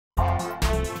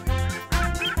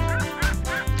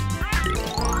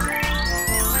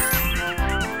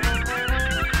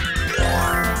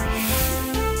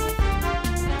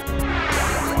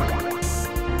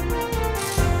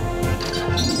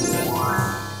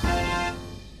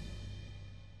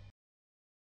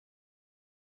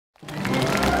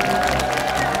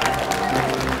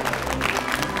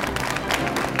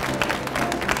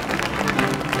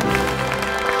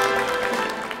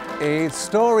It's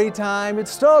story time,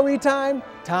 it's story time.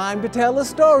 Time to tell a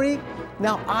story.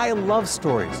 Now, I love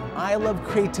stories. I love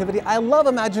creativity. I love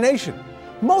imagination.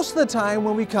 Most of the time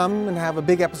when we come and have a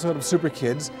big episode of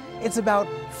Superkids, it's about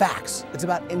facts. It's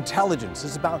about intelligence.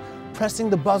 It's about pressing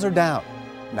the buzzer down.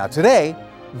 Now today,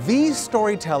 these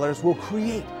storytellers will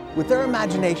create with their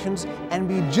imaginations and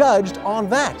be judged on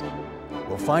that.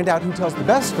 We'll find out who tells the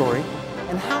best story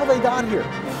and how they got here.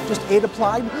 Just 8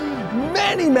 applied?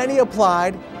 Many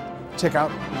applied. Check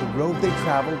out the road they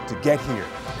traveled to get here.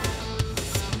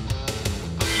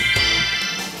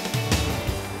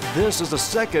 This is the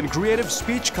second creative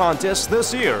speech contest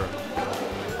this year.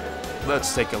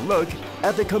 Let's take a look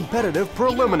at the competitive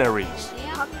preliminaries.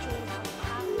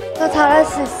 더 잘할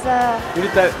수 있어요. 우리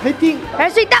딸 화이팅!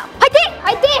 할 수 있다! 화이팅!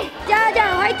 화이팅!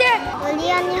 짜잔 화이팅!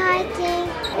 우리 언니 화이팅!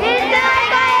 1등 할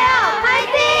거예요!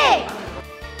 화이팅!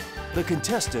 The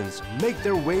contestants make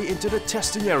their way into the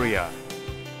testing area.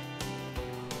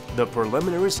 The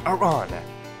preliminaries are on.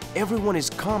 Everyone is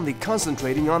calmly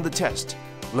concentrating on the test,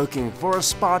 looking for a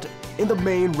spot in the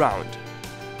main round.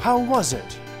 How was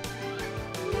it?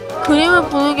 그림을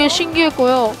보는 게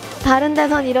신기했고요. 다른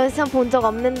데선 이런 시험 본 적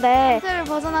없는데 틀을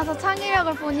벗어나서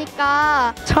창의력을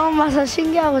보니까 처음 봐서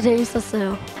신기하고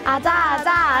재밌었어요.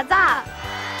 아자.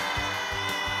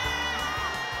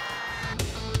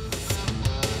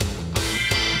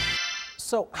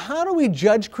 So how do we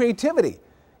judge creativity?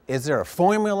 Is there a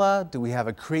formula? Do we have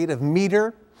a creative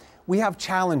meter? We have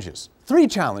challenges, 3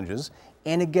 challenges,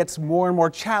 and it gets more and more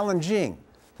challenging.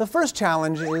 The first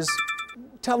challenge is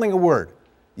telling a word.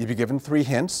 You'll be given 3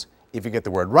 hints. If you get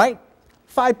the word right,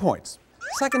 5 points.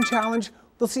 Second challenge,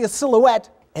 they'll see a silhouette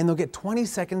and they'll get 20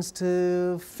 seconds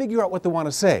to figure out what they want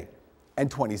to say and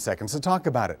 20 seconds to talk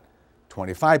about it.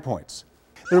 25 points.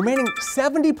 The remaining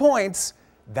 70 points,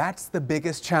 that's the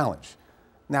biggest challenge.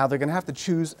 Now they're going to have to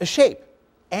choose a shape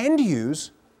and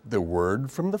use the word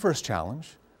from the first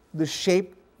challenge, the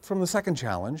shape from the second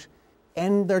challenge,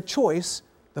 and their choice,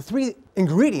 the 3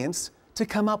 ingredients, to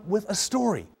come up with a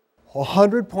story.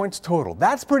 100 points total.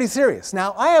 That's pretty serious.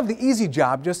 Now, I have the easy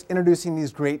job just introducing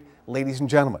these great ladies and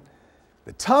gentlemen.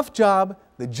 The tough job,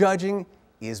 the judging,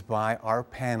 is by our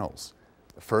panels.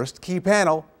 The first key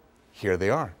panel, here they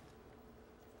are.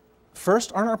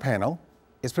 First on our panel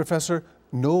is Professor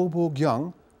No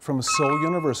Bo-kyung from Seoul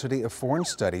University of Foreign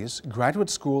Studies,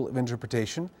 Graduate School of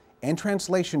Interpretation and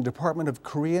Translation, Department of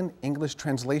Korean English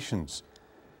Translations.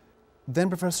 Then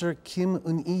Professor Kim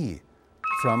Eun-lee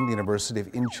from the University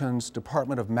of Incheon's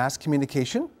Department of Mass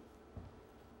Communication.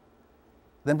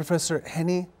 Then Professor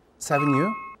Henny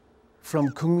Savigny from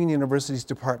Kookmin University's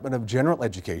Department of General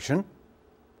Education,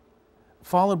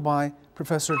 followed by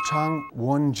Professor Chang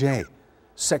Won-jae,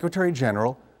 Secretary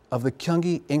General of the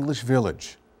Gyeonggi English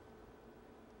Village.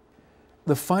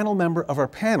 The final member of our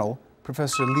panel,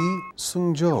 Professor Lee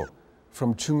Sung-jo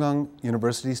from Chungang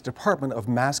University's Department of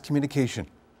Mass Communication.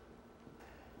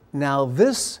 Now,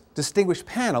 this distinguished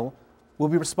panel will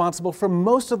be responsible for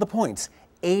most of the points,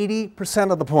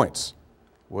 80% of the points.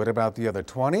 What about the other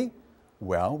 20?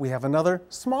 Well, we have another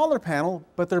smaller panel,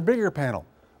 but they're bigger panel.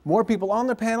 More people on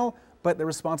the panel, but they're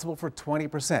responsible for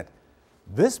 20%.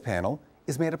 This panel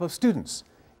is made up of students.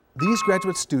 These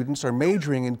graduate students are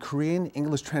majoring in Korean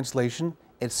English translation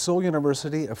at Seoul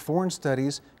University of Foreign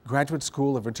Studies Graduate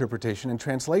School of Interpretation and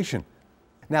Translation.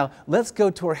 Now, let's go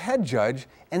to our head judge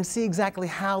and see exactly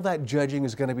how that judging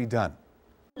is going to be done.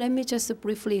 Let me just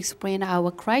briefly explain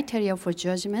our criteria for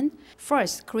judgment.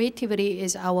 First, creativity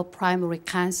is our primary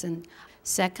concern.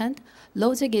 Second,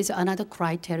 logic is another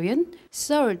criterion.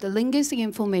 Third, linguistic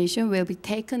information will be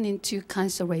taken into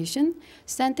consideration.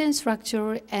 Sentence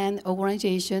structure and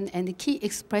organization and key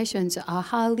expressions are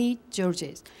highly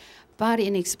judged. But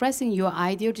in expressing your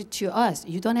idea to us,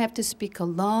 you don't have to speak a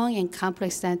long and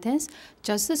complex sentence,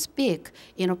 just speak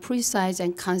in a precise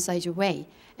and concise way.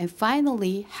 And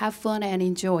finally, have fun and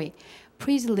enjoy.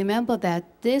 Please remember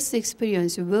that this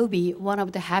experience will be one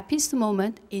of the happiest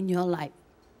moments in your life.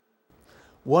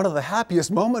 One of the happiest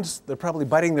moments, they're probably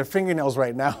biting their fingernails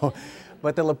right now,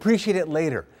 but they'll appreciate it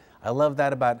later. I love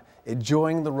that about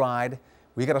enjoying the ride.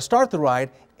 We got to start the ride,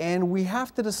 and we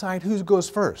have to decide who goes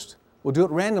first. We'll do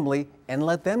it randomly and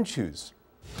let them choose.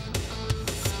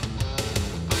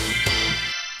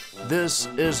 This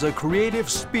is a creative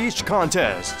speech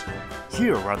contest.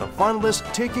 Here are the finalists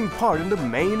taking part in the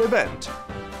main event.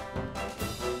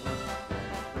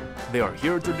 They are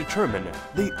here to determine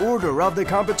the order of the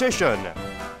competition.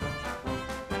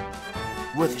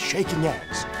 With shaking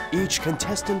hands, each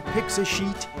contestant picks a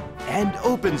sheet and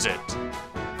opens it.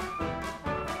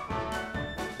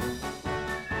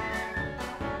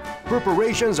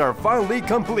 Preparations are finally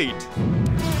complete.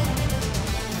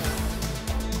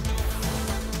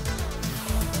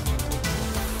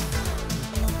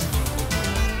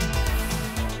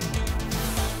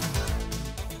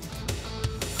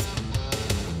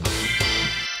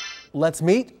 let's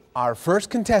meet our first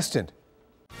contestant.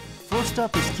 First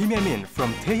up is Hye-min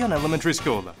from Daehyun Elementary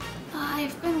School.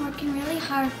 I've been working really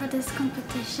hard for this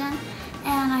competition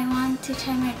and I want to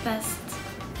try my best.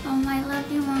 I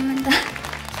love you, Mom and Dad.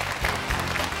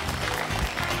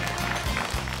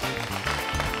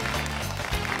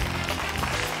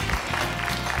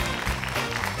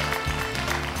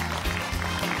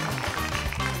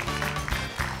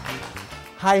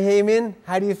 Hi, Hye-min.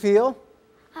 How do you feel?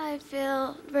 I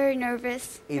feel very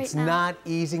nervous It's right now. not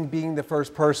easy being the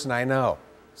first person, I know.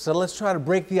 So let's try to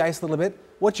break the ice a little bit.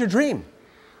 What's your dream?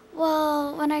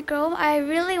 Well, when I grow up, I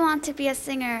really want to be a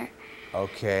singer.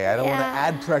 Okay, I don't want to Yeah.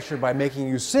 add pressure by making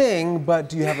you sing, but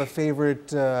do you have a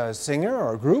favorite singer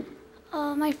or group?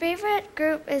 My favorite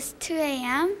group is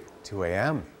 2AM. 2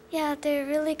 a.m. Yeah, they're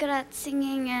really good at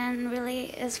singing and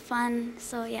really is fun,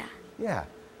 so yeah. Yeah,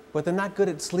 but they're not good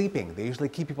at sleeping. They usually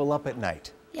keep people up at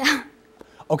night. Yeah.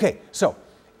 Okay, so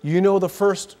you know the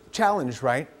first challenge,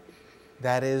 right?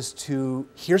 That is to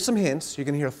hear some hints. You're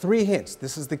going to hear 3 hints.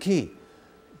 This is the key.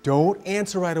 Don't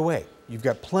answer right away. You've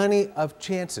got plenty of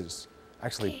chances.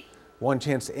 Actually, Okay. 1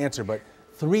 chance to answer, but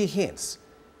 3 hints.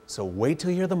 So wait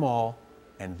till you hear them all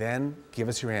and then give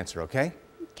us your answer, okay?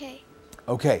 Okay.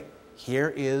 Okay,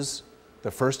 here is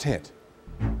the first hint.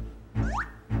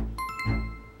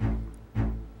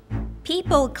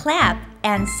 People clap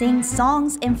and sing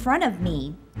songs in front of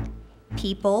me.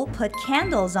 People put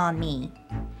candles on me.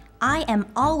 I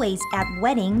am always at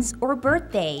weddings or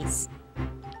birthdays.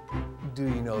 Do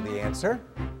you know the answer?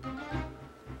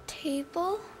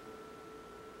 Table?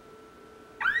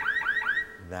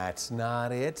 That's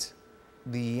not it.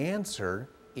 The answer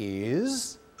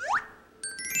is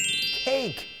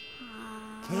cake.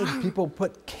 Cake. People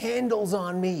put candles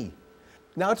on me.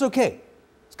 Now it's okay.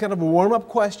 It's kind of a warm-up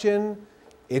question.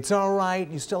 It's all right.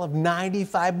 You still have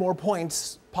 95 more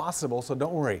points possible, so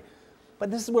don't worry.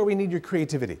 But this is where we need your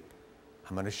creativity.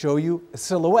 I'm going to show you a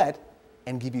silhouette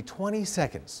and give you 20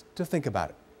 seconds to think about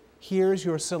it. Here's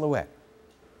your silhouette.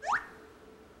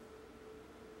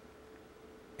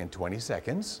 In 20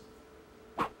 seconds.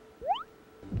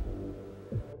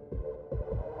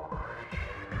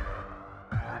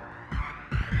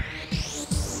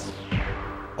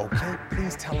 Okay,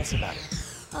 please tell us about it.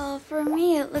 For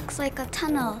me, it looks like a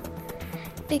tunnel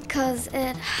because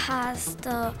it has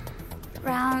the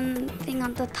round thing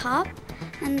on the top,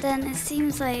 and then it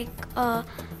seems like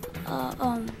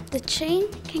the train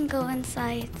can go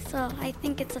inside. So I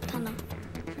think it's a tunnel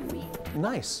for me.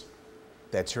 Nice.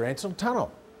 That's your answer,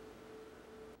 tunnel.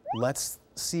 Let's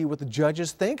see what the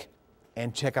judges think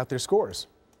and check out their scores.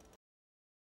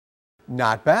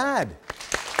 Not bad.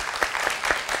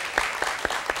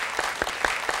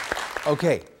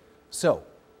 Okay, so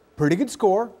pretty good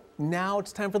score. Now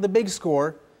it's time for the big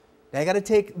score. Now I got to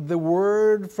take the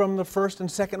word from the first and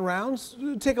second rounds.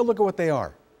 Take a look at what they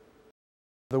are.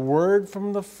 The word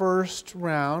from the first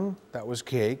round, that was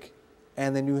cake,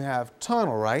 and then you have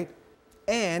tunnel, right?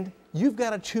 And you've got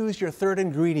to choose your third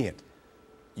ingredient.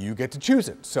 You get to choose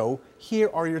it. So here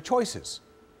are your choices.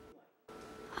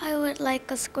 I would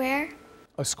like a square.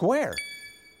 A square.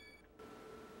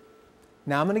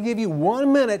 Now I'm going to give you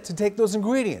 1 minute to take those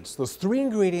ingredients, those 3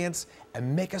 ingredients,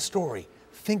 and make a story.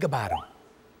 Think about them.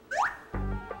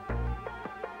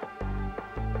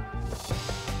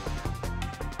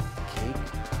 Cake,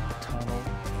 tunnel,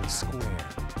 and square.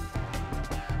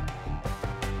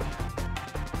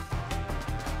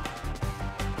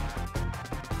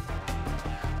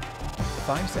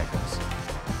 Five seconds.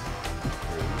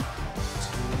 3,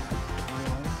 2,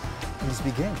 1. Please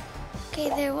begin. Okay,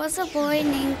 there was a boy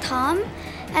named Tom,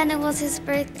 and it was his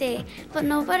birthday, but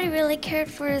nobody really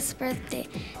cared for his birthday.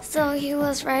 So he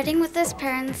was riding with his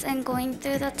parents and going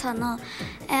through the tunnel,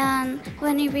 and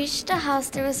when he reached the house,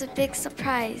 there was a big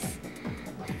surprise.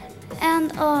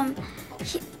 And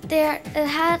there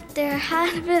had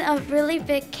been a really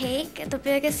big cake, the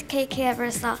biggest cake he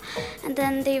ever saw. And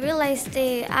then they realized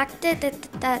they acted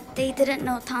that they didn't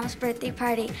know Tom's birthday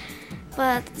party.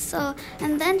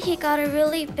 And then he got a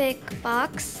really big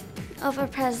box of a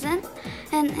present,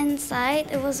 and inside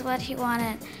it was what he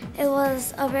wanted. It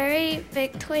was a very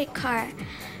big toy car.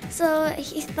 So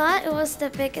he thought it was the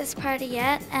biggest party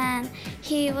yet, and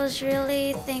he was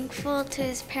really thankful to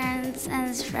his parents and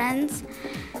his friends.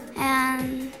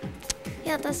 And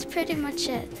yeah, that's pretty much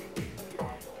it.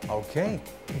 Okay,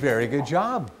 very good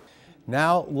job.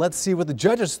 Now let's see what the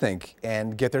judges think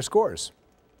and get their scores.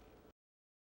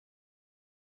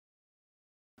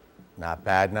 Not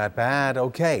bad, not bad.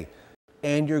 Okay.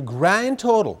 And your grand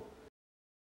total.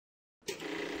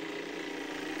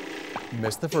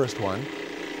 Missed the first one.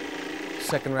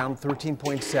 Second round,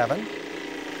 13.7.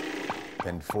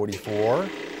 then 44.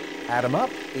 Add them up,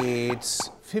 it's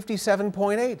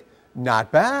 57.8.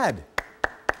 Not bad.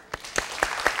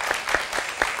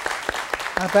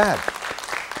 Not bad.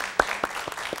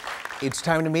 It's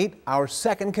time to meet our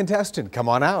second contestant. Come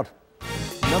on out.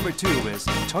 Number 2 is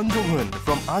Jong-hun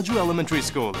from Aju Elementary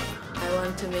School. I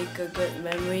want to make a good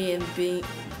memory in being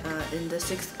in the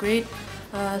 6th grade,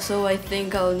 so I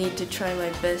think I'll need to try my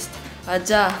best.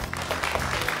 Aja!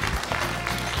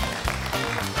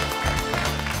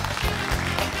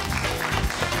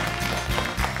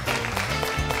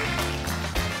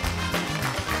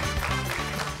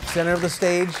 Center of the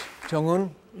stage,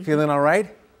 Jong-hun, feeling all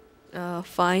right?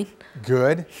 Fine.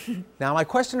 Good. Now, my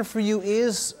question for you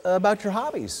is about your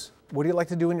hobbies. What do you like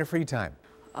to do in your free time?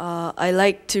 I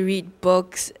like to read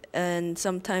books, and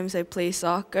sometimes I play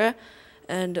soccer,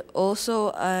 and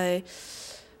also I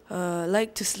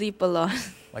like to sleep a lot.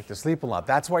 Like to sleep a lot.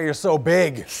 That's why you're so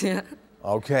big. Yeah.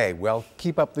 Okay, well,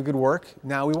 keep up the good work.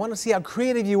 Now, we want to see how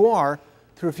creative you are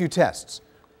through a few tests.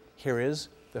 Here is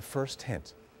the first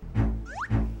hint.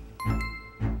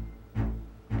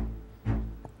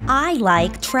 I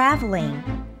like traveling.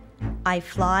 I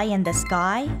fly in the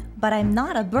sky, but I'm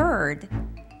not a bird.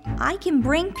 I can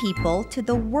bring people to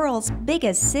the world's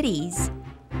biggest cities.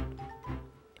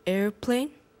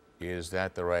 Airplane? Is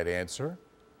that the right answer?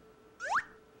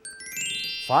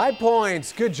 5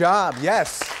 points. Good job.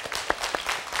 Yes.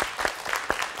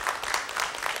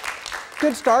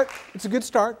 Good start. It's a good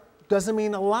start. Doesn't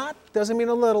mean a lot, doesn't mean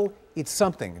a little. It's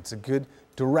something. It's a good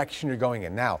direction you're going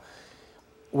in. Now,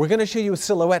 we're going to show you a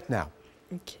silhouette now.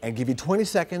 Okay. And give you 20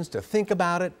 seconds to think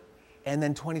about it and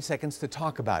then 20 seconds to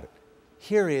talk about it.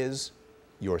 Here is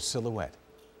your silhouette.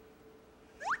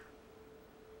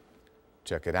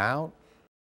 Check it out.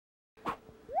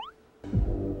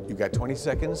 You've got 20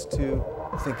 seconds to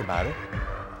think about it.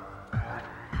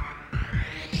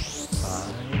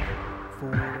 5,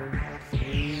 4,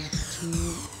 3, 2,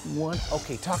 1.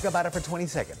 Okay, talk about it for 20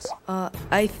 seconds.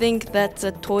 I think that's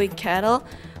a toy kettle.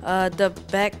 The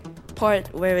back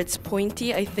part where it's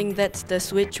pointy, I think that's the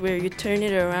switch where you turn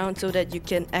it around so that you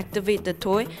can activate the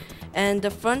toy. And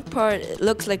the front part, it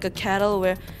looks like a kettle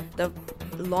where the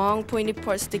long pointy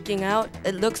part sticking out,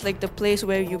 it looks like the place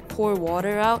where you pour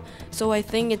water out. So I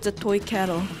think it's a toy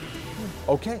kettle.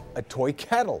 Okay, a toy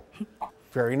kettle.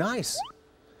 Very nice.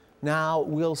 Now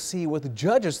we'll see what the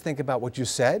judges think about what you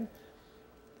said.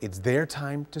 It's their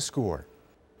time to score.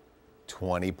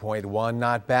 20.1,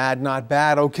 not bad, not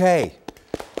bad. Okay.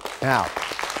 Now,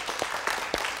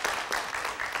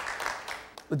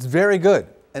 it's very good,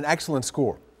 an excellent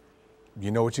score. You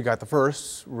know what you got the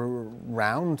first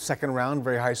round, second round,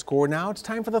 very high score. Now it's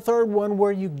time for the third one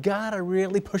where you gotta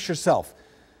really push yourself.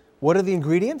 What are the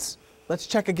ingredients? Let's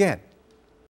check again.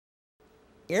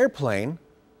 Airplane,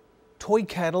 toy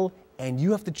kettle, and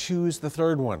you have to choose the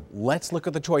third one. Let's look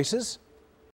at the choices.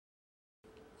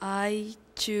 I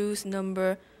choose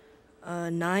number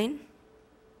 9.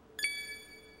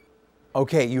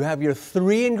 Okay, you have your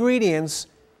 3 ingredients,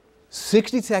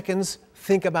 60 seconds,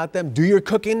 think about them, do your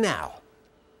cooking now.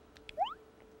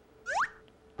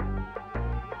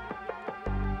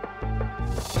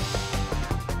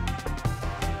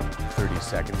 30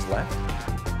 seconds left.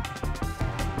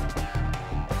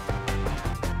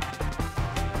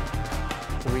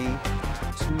 3, 2,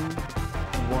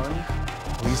 1.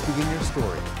 Please begin your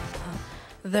story.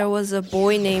 There was a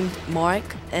boy named Mark,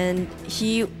 and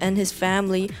he and his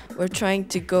family were trying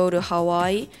to go to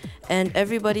Hawaii, and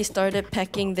everybody started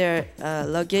packing their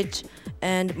luggage,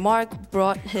 and Mark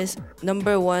brought his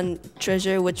number 1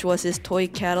 treasure, which was his toy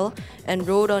kettle, and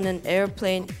rode on an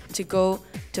airplane to go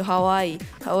to Hawaii.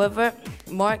 However,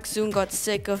 Mark soon got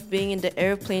sick of being in the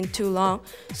airplane too long,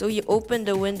 so he opened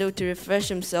the window to refresh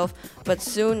himself, but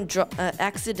soon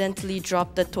accidentally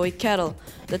dropped the toy kettle.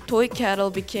 The toy kettle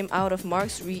became out of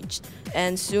Mark's reach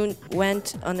and soon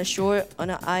went on a shore on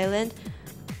an island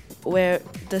where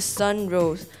the sun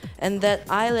rose. And that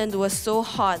island was so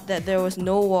hot that there was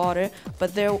no water,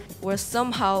 but there were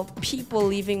somehow people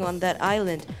living on that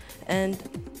island. And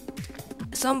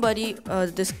somebody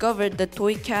discovered the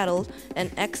toy kettle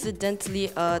and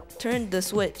accidentally turned the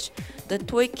switch. The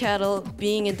toy kettle,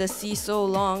 being in the sea so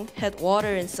long, had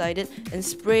water inside it and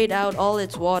sprayed out all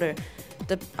its water.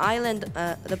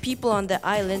 The people on the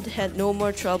island had no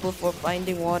more trouble for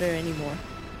finding water anymore.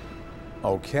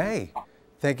 Okay.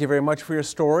 Thank you very much for your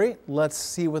story. Let's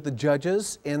see what the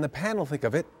judges and the panel think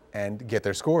of it and get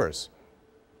their scores.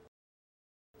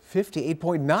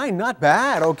 58.9, not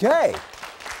bad. Okay.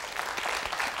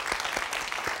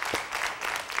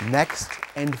 Next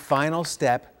and final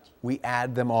step, we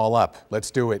add them all up. Let's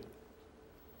do it.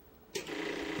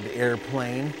 The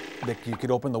airplane, that you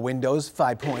could open the windows,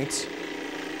 5 points.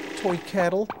 Toy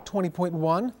kettle,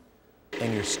 20.1.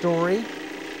 And your story,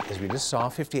 as we just saw,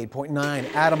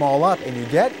 58.9. Add them all up and you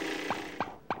get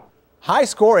high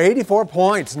score, 84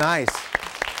 points. Nice.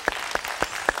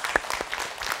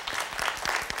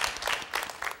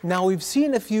 Now we've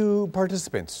seen a few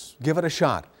participants give it a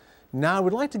shot. Now I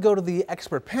would like to go to the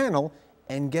expert panel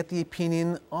and get the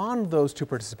opinion on those two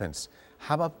participants.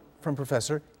 How about from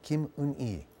Professor Kim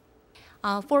Eun-lee?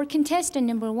 For contestant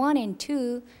number 1 and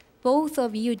 2, both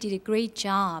of you did a great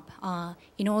job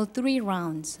in all 3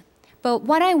 rounds. But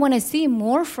what I want to see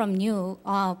more from you,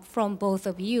 from both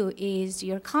of you, is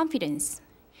your confidence.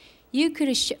 You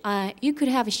could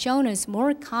have shown us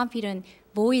more confident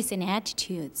voice and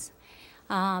attitudes.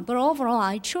 But overall,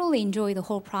 I truly enjoy the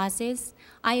whole process.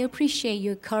 I appreciate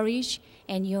your courage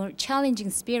and your challenging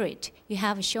spirit you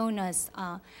have shown us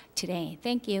today.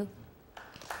 Thank you.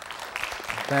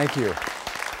 Thank you.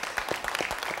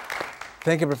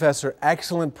 Thank you, Professor.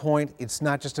 Excellent point. It's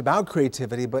not just about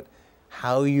creativity, but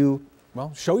how you,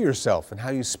 well, show yourself and how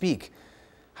you speak,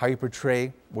 how you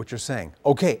portray what you're saying.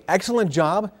 Okay, excellent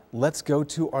job. Let's go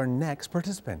to our next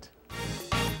participant.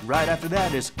 Right after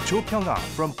that is Pyeong-a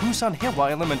from Busan Hyehwa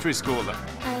Elementary School.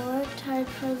 I worked hard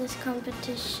for this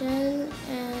competition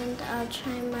and I'll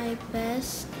try my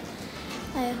best.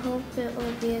 I hope it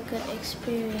will be a good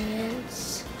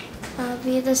experience. I'll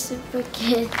be the super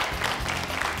kid.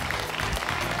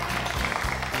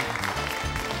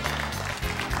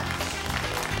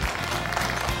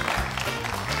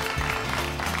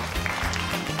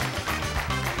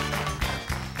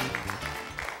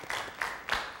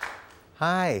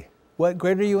 Hi, what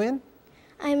grade are you in?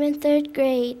 I'm in 3rd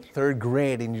grade. 3rd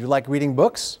grade, and you like reading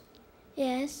books?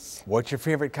 Yes. What's your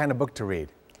favorite kind of book to read?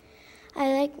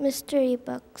 I like mystery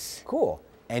books. Cool.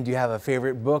 And do you have a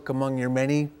favorite book among your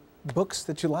many books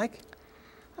that you like?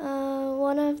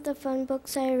 One of the fun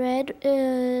books I read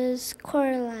is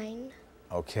Coraline.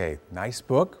 Okay, nice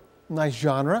book, nice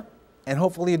genre, and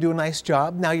hopefully you do a nice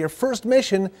job. Now your first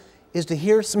mission is to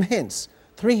hear some hints,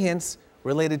 3 hints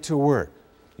related to a word.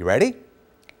 You ready?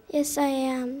 Yes, I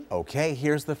am. Okay,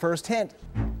 here's the first hint.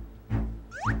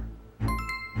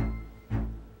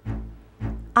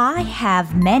 I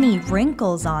have many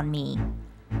wrinkles on me.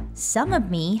 Some of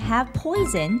me have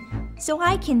poison, so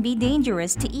I can be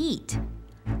dangerous to eat.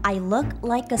 I look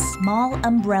like a small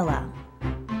umbrella.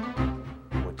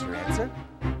 What's your answer?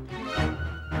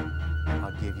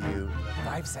 I'll give you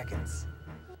 5 seconds.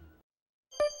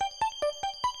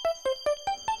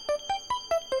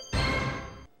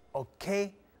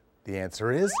 Okay, the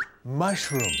answer is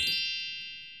mushroom.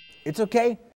 It's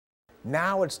okay.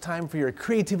 Now it's time for your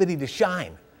creativity to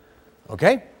shine.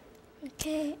 Okay?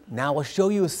 Okay. Now I'll show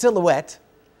you a silhouette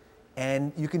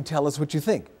and you can tell us what you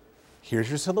think. Here's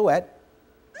your silhouette.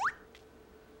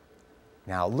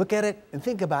 Now look at it and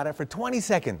think about it for 20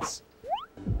 seconds.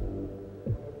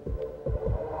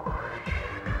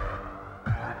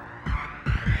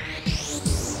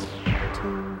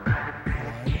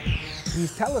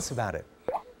 Please tell us about it.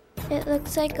 It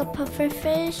looks like a puffer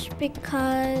fish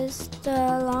because the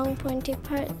long pointy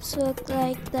parts look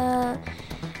like the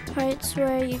parts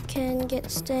where you can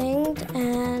get stinged,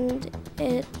 and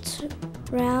it's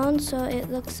round, so it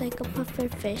looks like a puffer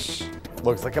fish.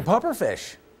 Looks like a puffer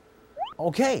fish.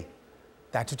 Okay,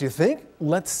 that's what you think.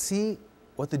 Let's see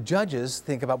what the judges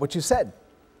think about what you said.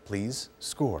 Please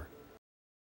score.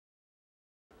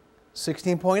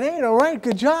 16.8, all right,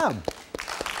 good job.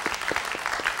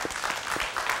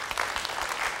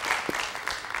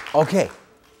 Okay,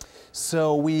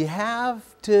 so we have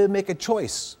to make a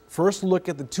choice. First, look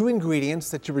at the 2 ingredients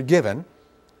that you were given,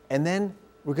 and then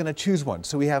we're going to choose one.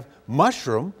 So we have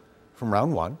mushroom from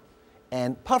round 1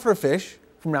 and puffer fish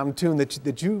from round 2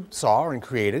 that you saw and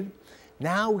created.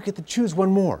 Now we get to choose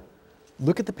one more.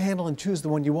 Look at the panel and choose the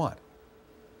one you want.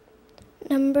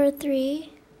 Number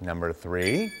 3. Number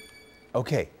 3.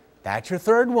 Okay, that's your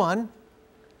 3rd one.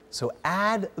 So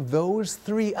add those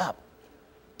 3 up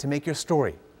to make your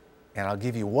story. And I'll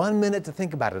give you 1 minute to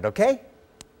think about it, okay?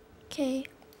 Okay.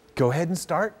 Go ahead and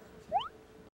start.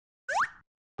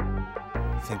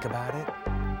 Think about it.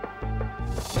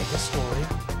 Make a story.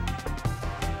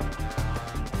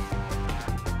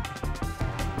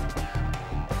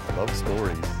 I love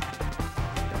stories.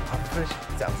 Pufferfish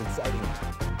sounds exciting.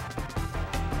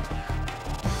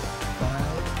 5,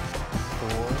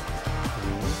 4,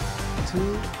 3,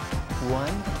 2,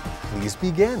 1. Please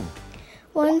begin.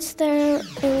 Once there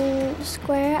in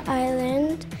Square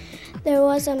Island, there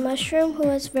was a mushroom who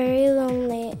was very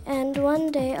lonely. And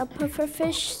one day a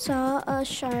pufferfish saw a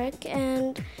shark,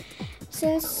 and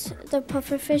since the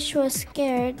pufferfish was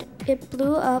scared, it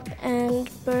blew up and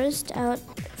burst out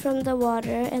from the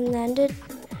water and landed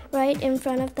right in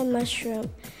front of the mushroom.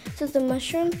 So the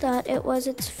mushroom thought it was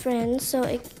its friend,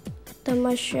 so the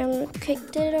mushroom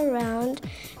kicked it around,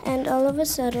 and all of a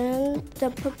sudden the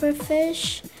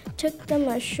pufferfish took the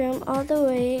mushroom all the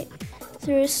way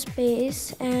through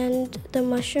space, and the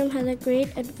mushroom had a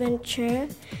great adventure,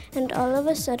 and all of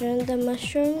a sudden the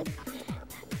mushroom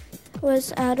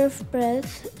was out of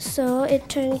breath, so it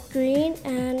turned green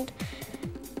and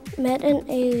met an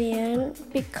alien.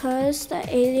 Because the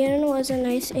alien was a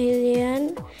nice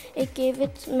alien, it gave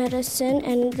it medicine,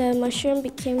 and the mushroom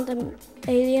became the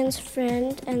alien's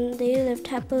friend, and they lived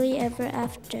happily ever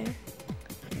after.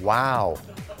 Wow,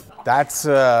 that's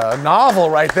a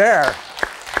novel right there.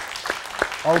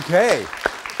 Okay.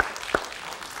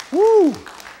 Woo!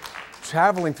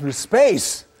 Traveling through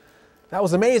space. That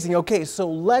was amazing. Okay, so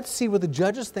let's see what the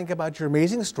judges think about your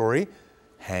amazing story.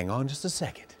 Hang on just a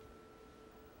second.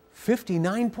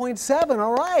 59.7,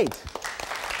 all right.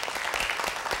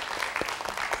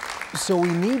 So we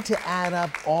need to add up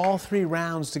all 3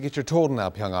 rounds to get your total now,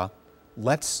 Pyeong-a.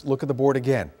 Let's look at the board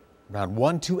again. Round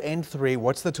 1, 2, and 3,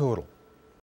 what's the total?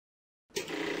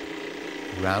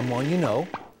 Round 1, you know.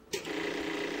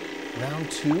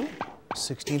 Round 2,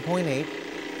 16.8.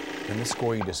 And the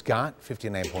score you just got,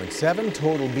 59.7.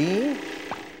 Total being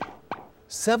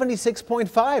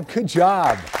 76.5. Good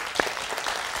job.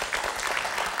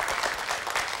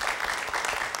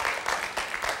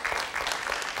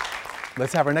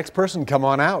 Let's have our next person come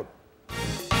on out.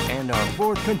 And our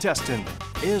 4th contestant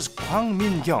is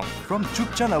Wonmyong from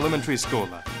Juckjeon Elementary School.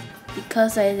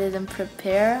 Because I didn't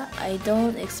prepare, I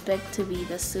don't expect to be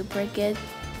the super kid,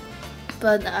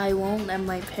 but I won't let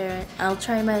my parents, I'll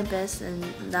try my best and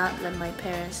not let my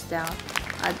parents down.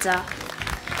 Aja.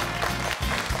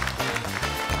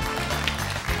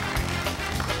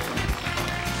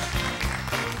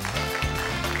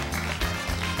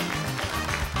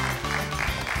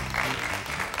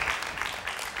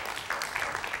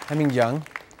 Hye-min,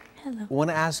 Hello. I want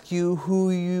to ask you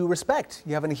who you respect.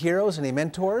 You have any heroes, any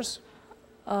mentors?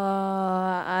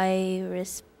 I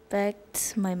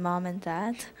respect my mom and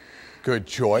dad. Good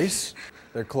choice.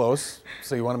 They're close,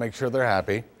 so you want to make sure they're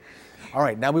happy. All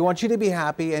right, now we want you to be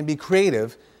happy and be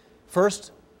creative.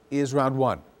 First is round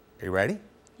 1. Are you ready?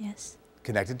 Yes.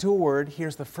 Connected to a word.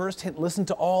 Here's the first hint. Listen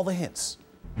to all the hints.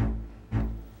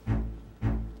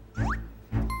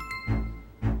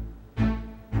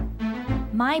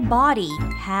 My body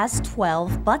has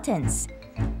 12 buttons.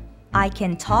 I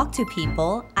can talk to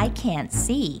people I can't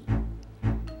see.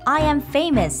 I am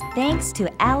famous thanks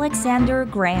to Alexander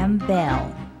Graham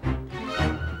Bell.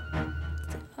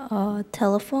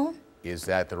 Telephone? Is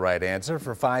that the right answer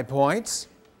for 5 points?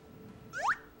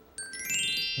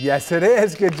 Yes, it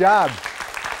is. Good job.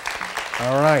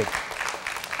 All right.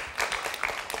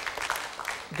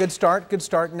 Good start, good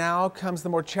start. Now comes the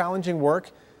more challenging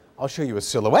work. I'll show you a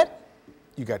silhouette.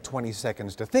 You got 20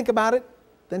 seconds to think about it,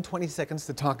 then 20 seconds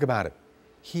to talk about it.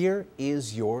 Here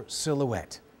is your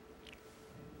silhouette.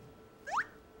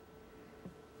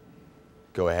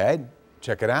 Go ahead,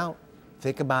 check it out,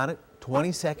 think about it.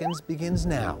 20 seconds begins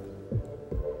now.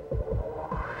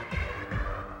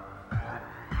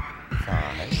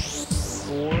 5,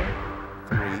 4,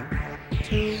 3,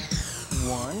 2,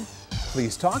 1.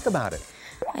 Please talk about it.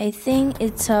 I think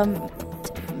it's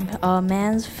a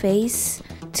man's face,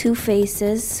 2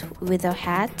 faces with a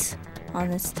hat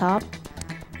on its top,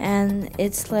 and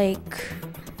it's like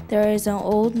there is an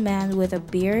old man with a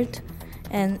beard,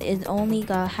 and it only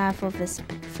got half of his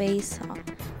face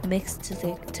mixed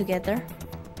together.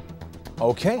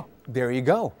 Okay, there you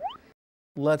go.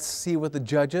 Let's see what the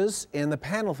judges and the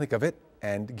panel think of it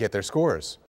and get their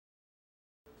scores.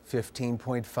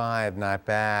 15.5, not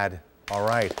bad. All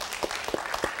right.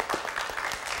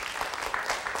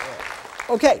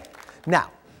 Okay, now,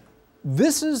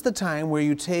 this is the time where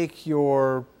you take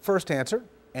your first answer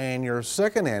and your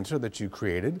second answer that you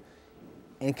created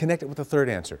and connect it with the third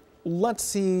answer. Let's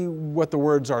see what the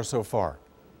words are so far.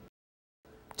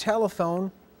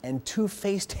 Telephone and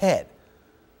 2-faced head.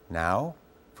 Now,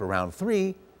 for round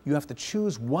 3, you have to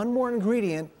choose one more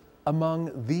ingredient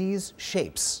among these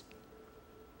shapes.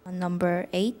 Number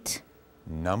 8.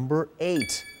 Number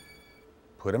 8.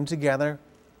 Put them together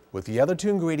with the other 2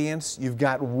 ingredients. You've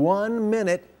got 1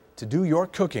 minute to do your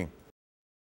cooking.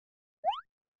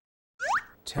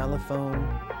 Telephone,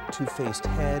 2-faced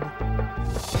head, and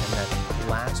that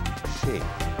last shape.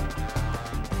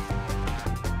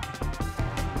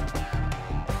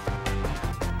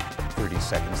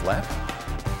 Seconds left.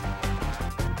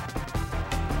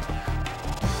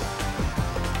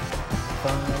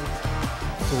 5,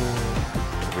 4,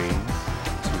 3,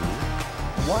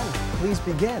 one. Please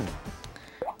begin.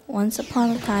 Once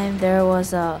upon a time, there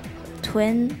was a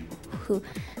twin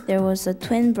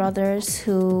brothers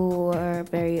who were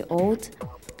very old,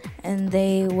 and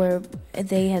they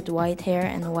had white hair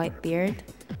and a white beard.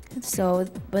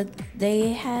 But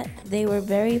they were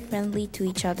very friendly to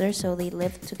each other, so they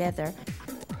lived together.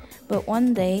 But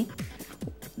one day,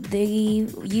 they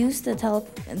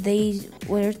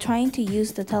were trying to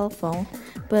use the telephone,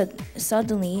 but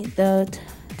suddenly the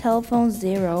telephone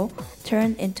zero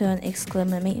turned into an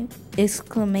exclamation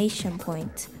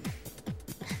point.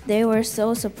 They were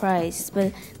so surprised,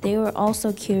 but they were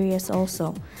also curious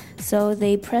also. So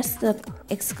they pressed the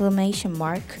exclamation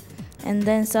mark, and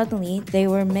then suddenly they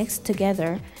were mixed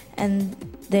together, and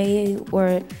they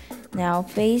were now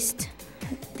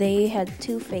they had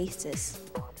two faces.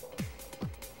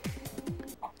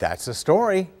 That's the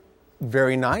story.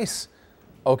 Very nice.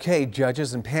 Okay,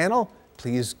 judges and panel,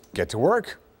 please get to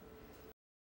work.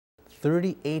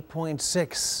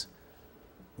 38.6.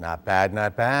 Not bad,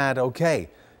 not bad. Okay,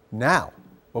 now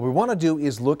what we want to do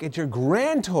is look at your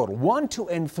grand total, 1, 2,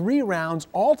 and 3 rounds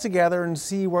all together and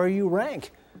see where you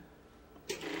rank.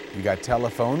 You got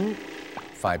telephone,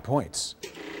 5 points.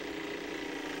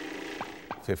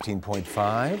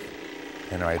 15.5,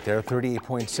 and right there,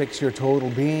 38.6, your total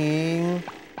being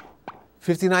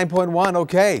 59.1,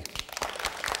 okay.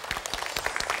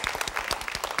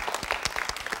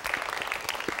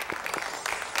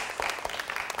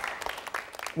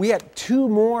 We had 2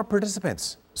 more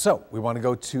participants. So we want to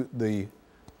go to the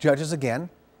judges again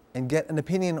and get an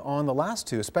opinion on the last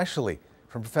 2, especially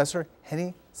from Professor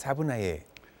Heny Sabunaye.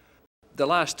 The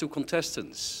last 2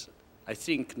 contestants, I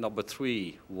think number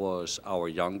 3 was our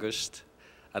youngest.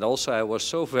 And also I was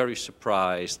so very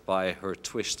surprised by her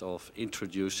twist of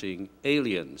introducing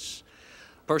aliens.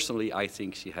 Personally, I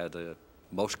think she had the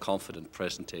most confident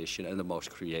presentation and the most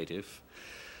creative.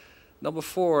 Number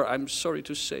 4, I'm sorry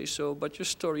to say so, but your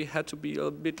story had to be a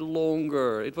bit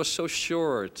longer. It was so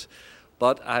short.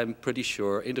 But I'm pretty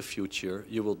sure in the future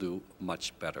you will do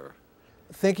much better.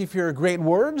 Thank you for your great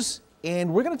words.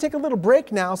 And we're going to take a little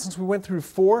break now since we went through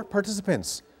 4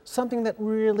 participants. Something that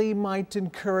really might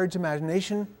encourage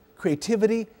imagination,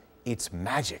 creativity. It's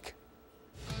magic.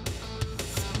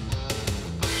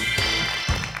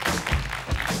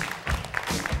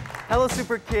 Hello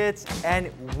Superkids,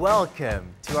 and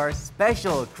welcome to our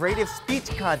special creative speech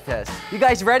contest. You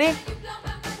guys ready?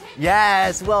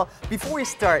 Yes, well, before we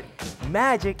start,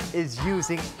 magic is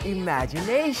using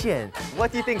imagination.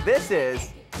 What do you think this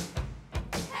is?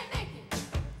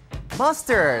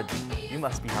 Mustard. You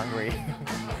must be hungry.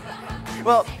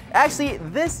 Well, actually,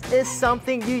 this is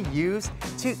something you use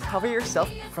to cover yourself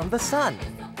from the sun.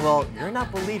 Well, you're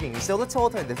not believing me, so let's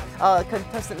hold on to this.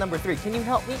 Contestant number 3, can you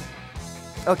help me?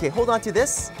 Okay, hold on to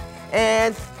this,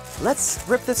 and let's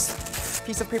rip this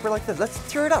piece of paper like this. Let's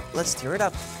tear it up. Let's tear it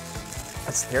up.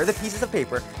 Let's tear the pieces of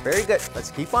paper. Very good. Let's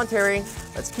keep on tearing.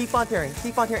 Let's keep on tearing.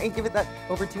 Keep on tearing. And give it that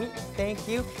over to me. Thank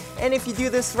you. And if you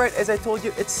do this right, as I told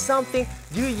you, it's something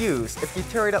you use if you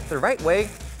tear it up the right way,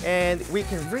 and we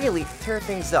can really tear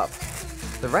things up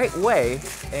the right way.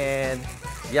 And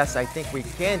yes, I think we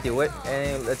can do it.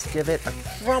 And let's give it a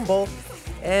crumble.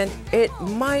 And it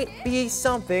might be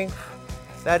something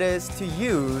that is to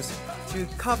use to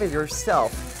cover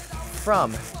yourself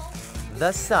from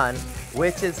the sun,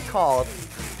 which is called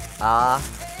a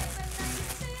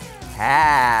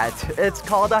hat. It's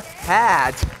called a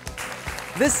hat.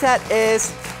 This hat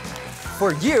is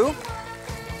for you.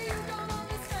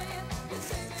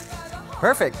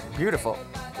 Perfect, beautiful.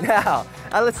 Now,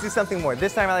 let's do something more.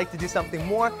 This time I like to do something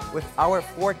more with our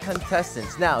 4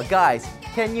 contestants. Now, guys,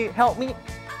 can you help me?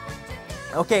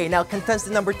 Okay, now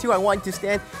contestant number 2, I want you to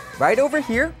stand right over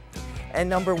here. And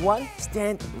number 1,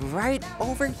 stand right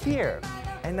over here.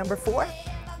 And number 4,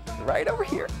 right over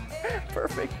here.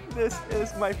 Perfect. This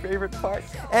is my favorite part.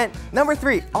 And number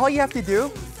 3, all you have to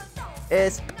do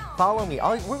is follow me.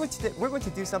 We're going to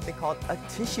do something called a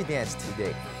tissue dance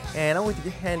today. And I'm going to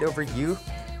hand over you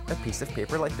a piece of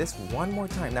paper like this one more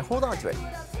time. Now hold on to it.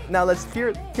 Now let's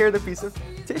tear the piece of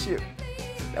tissue.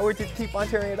 Now we're to keep on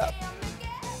tearing it up.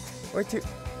 We're to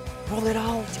roll it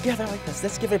all together like this.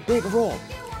 Let's give it a big roll.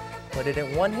 Put it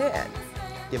in one hand.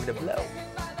 Give it a blow.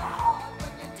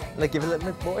 Let's give it a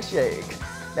little bit more shake.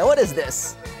 Now what is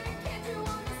this?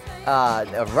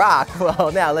 A rock.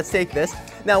 Well, now let's take this.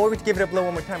 Now we're going to give it a blow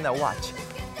one more time. Now watch.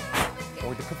 I'm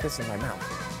going to put this in my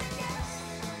mouth.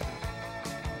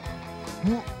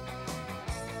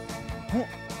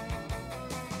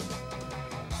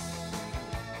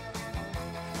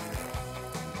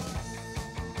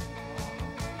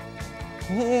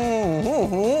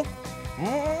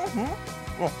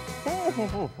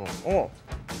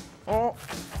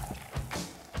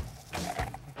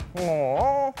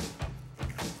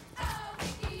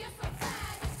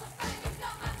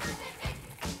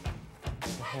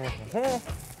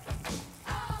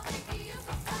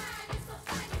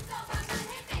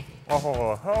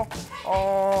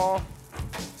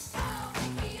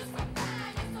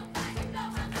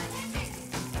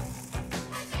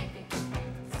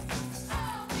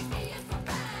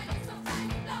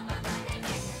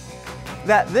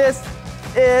 That this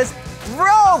is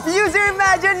rope. Use your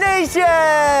imagination.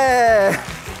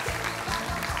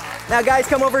 Now guys,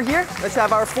 come over here. Let's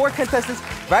have our 4 contestants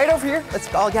right over here.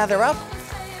 Let's all gather up.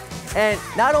 And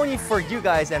not only for you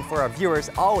guys and for our viewers,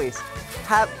 always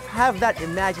have that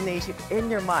imagination in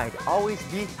your mind. Always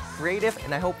be creative,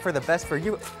 and I hope for the best for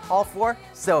you all 4.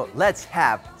 So let's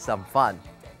have some fun.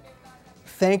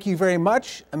 Thank you very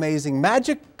much. Amazing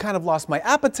magic. Kind of lost my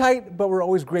appetite, but we're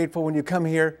always grateful when you come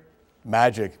here.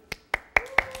 Magic.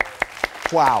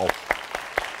 Wow.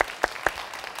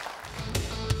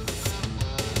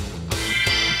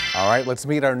 All right, let's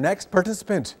meet our next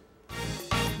participant.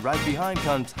 Right behind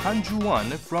comes Han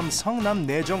Ju-won from Seongnam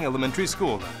Naejeong Elementary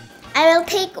School. I will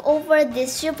take over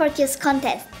this Superkids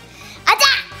contest. Aja!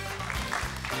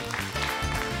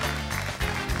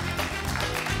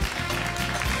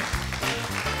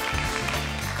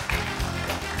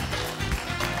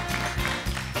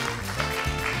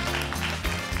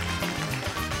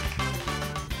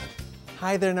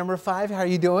 Hi there, number 5. How are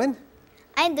you doing?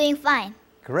 I'm doing fine.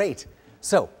 Great.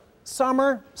 So,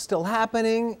 summer still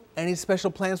happening. Any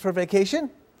special plans for vacation?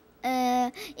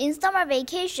 In summer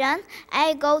vacation,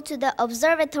 I go to the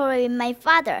observatory with my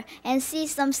father and see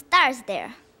some stars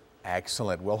there.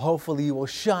 Excellent. Well, hopefully you will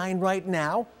shine right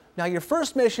now. Now, your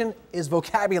first mission is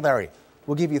vocabulary.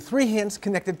 We'll give you 3 hints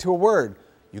connected to a word.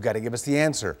 You got to give us the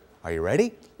answer. Are you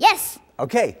ready? Yes.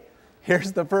 Okay.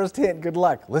 Here's the first hint. Good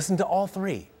luck. Listen to all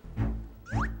 3.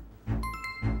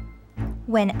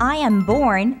 When I am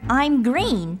born, I'm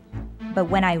green. But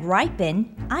when I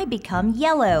ripen, I become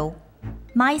yellow.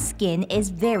 My skin is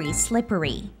very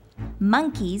slippery.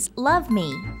 Monkeys love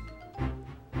me.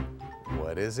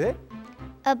 What is it?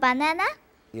 A banana?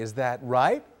 Is that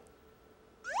right?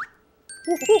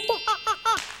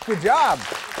 Good job.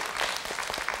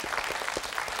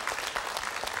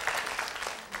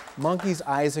 Monkeys,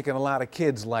 Isaac, and a lot of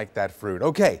kids like that fruit.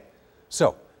 Okay,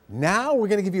 so now we're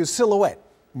going to give you a silhouette.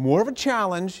 More of a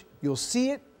challenge. You'll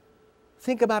see it,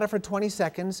 think about it for 20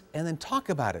 seconds, and then talk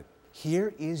about it.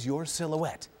 Here is your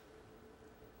silhouette.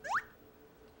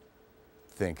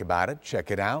 Think about it,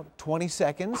 check it out. 20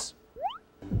 seconds.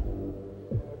 3,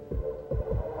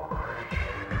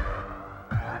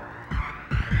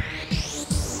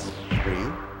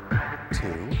 2,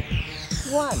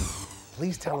 1.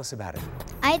 Please tell us about it.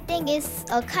 I think it's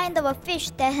a kind of a fish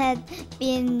that had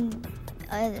been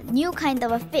a new kind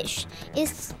of a fish.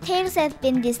 Its tails have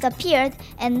been disappeared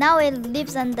and now it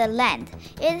lives on the land.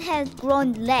 It has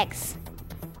grown legs.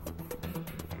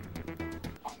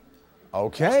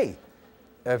 Okay,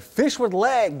 a fish with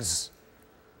legs.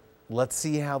 Let's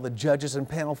see how the judges and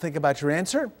panel think about your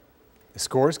answer. The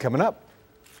score is coming up.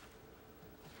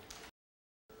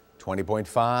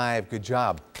 20.5, good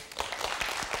job.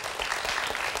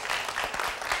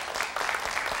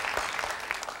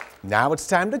 Now it's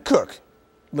time to cook.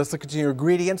 Let's look at your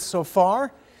ingredients so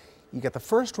far. You got the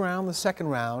first round, the second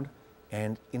round,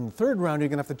 and in the third round, you're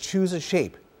gonna have to choose a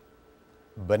shape.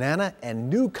 Banana and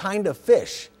new kind of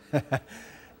fish.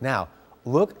 Now,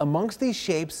 look amongst these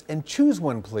shapes and choose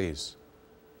one, please.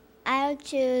 I'll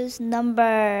choose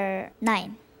number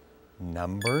 9.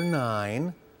 Number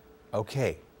 9.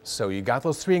 Okay, so you got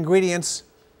those 3 ingredients.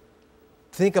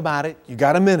 Think about it. You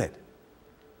got a minute.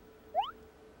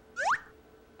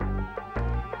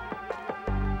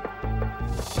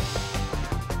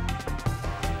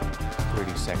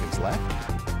 30 seconds left.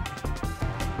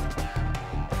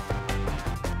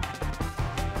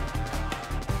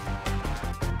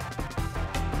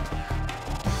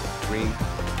 Three,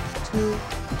 2,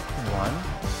 1.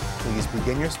 Please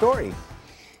begin your story.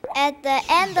 At the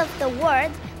end of the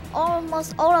world,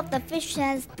 almost all of the fish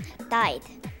has died,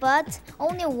 but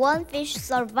only one fish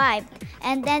survived,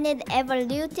 and then it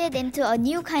evolved into a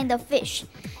new kind of fish.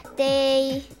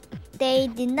 They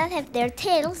did not have their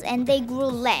tails and they grew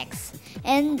legs.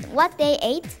 And what they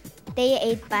ate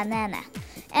banana.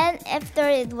 And after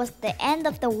it was the end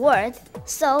of the world,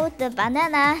 so the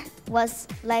banana was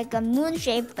like a moon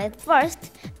shape at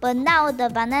first, but now the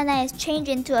banana is changed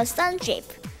into a sun shape.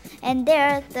 And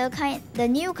there, the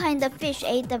new kind of fish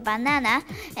ate the banana,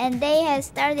 and they had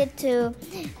started to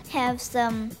have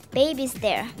some babies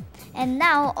there. And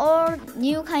now all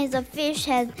new kinds of fish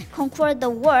had conquered the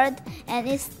world,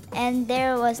 and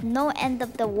there was no end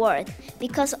of the world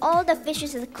because all the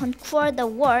fishes had conquered the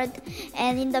world,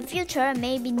 and in the future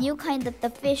maybe new kind of the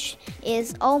fish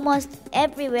is almost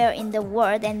everywhere in the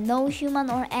world and no human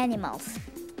or animals.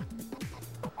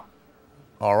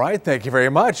 All right, thank you very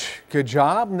much. Good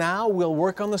job. Now we'll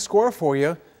work on the score for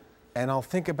you, and I'll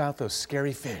think about those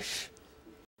scary fish.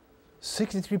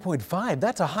 63.5,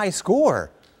 that's a high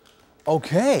score.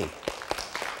 Okay.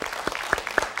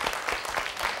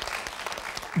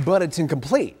 But it's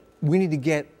incomplete. We need to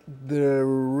get the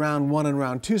round 1 and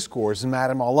round 2 scores and add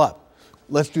them all up.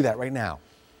 Let's do that right now.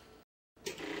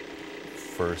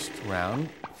 First round,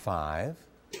 5.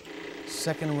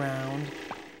 Second round,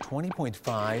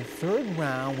 20.5. Third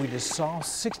round, we just saw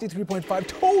 63.5,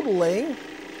 totaling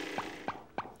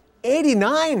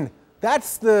 89.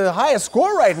 That's the highest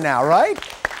score right now, right?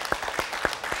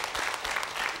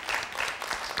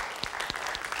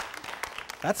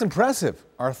 That's impressive.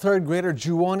 Our third grader,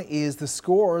 Jeon, is the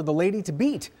scorer, the lady to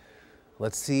beat.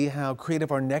 Let's see how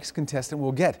creative our next contestant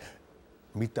will get.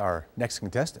 Meet our next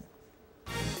contestant.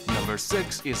 Number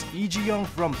 6 is Lee-ji-young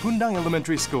from Pundang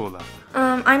Elementary School.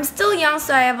 I'm still young,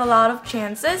 so I have a lot of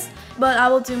chances, but I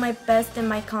will do my best in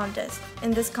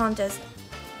this contest.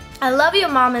 I love you,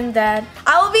 Mom and Dad.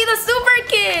 I will be the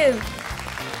Superkids!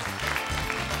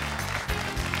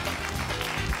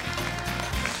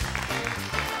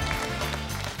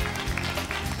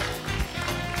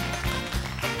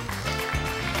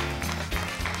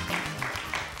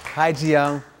 Hi,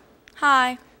 Jeong.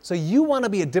 Hi. So you want to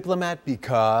be a diplomat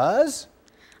because?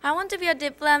 I want to be a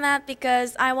diplomat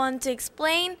because I want to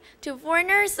explain to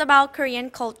foreigners about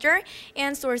Korean culture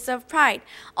and source of pride.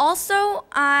 Also,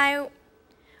 I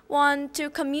want to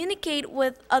communicate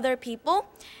with other people,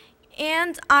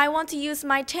 and I want to use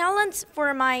my talents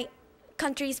for my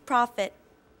country's profit.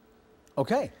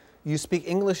 Okay. You speak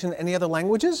English and any other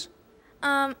languages?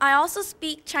 I also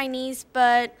speak Chinese,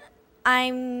 but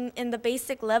I'm in the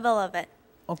basic level of it.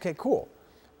 Okay, cool.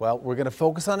 Well, we're going to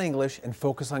focus on English and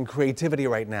focus on creativity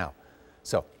right now.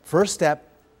 So, first step,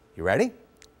 you ready?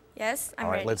 Yes, I'm ready.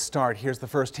 All right, let's start. Here's the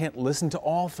first hint. Listen to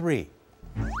all 3.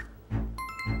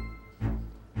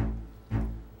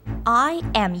 I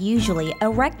am usually a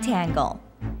rectangle.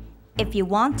 If you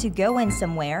want to go in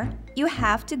somewhere, you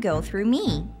have to go through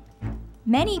me.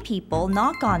 Many people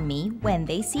knock on me when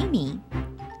they see me.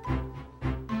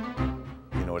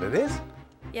 You know what it is?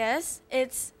 Yes,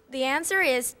 the answer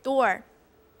is door.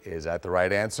 Is that the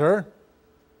right answer?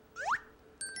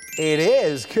 It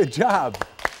is. Good job.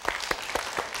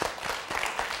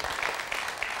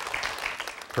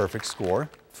 Perfect score,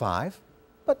 5,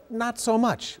 but not so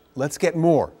much. Let's get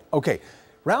more. Okay,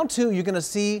 round 2, you're going to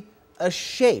see a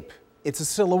shape. It's a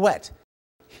silhouette.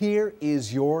 Here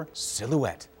is your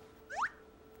silhouette.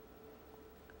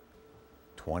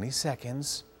 20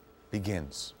 seconds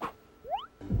begins.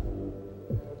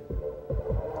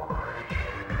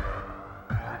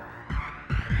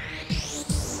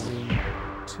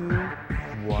 2,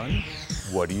 1.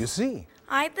 What do you see?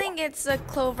 I think it's a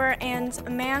clover and a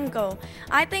mango.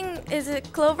 I think it's a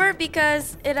clover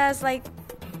because it has like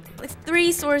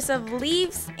 3 sorts of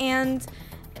leaves, and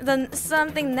then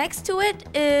something next to it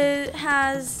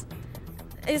is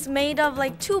made of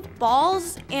like 2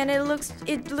 balls, and it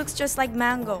looks just like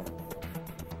mango.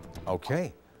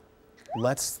 Okay,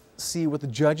 let's see what the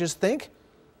judges think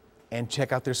and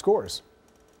check out their scores.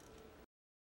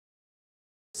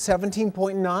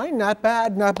 17.9, not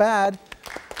bad, not bad.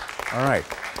 All right.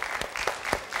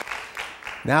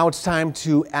 Now it's time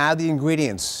to add the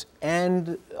ingredients,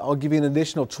 and I'll give you an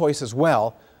additional choice as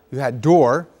well. You had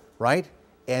door, right?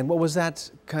 And what was that?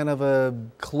 Kind of a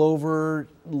clover,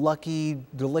 lucky,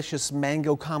 delicious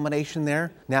mango combination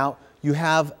there. Now you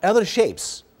have other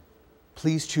shapes.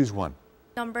 Please choose one.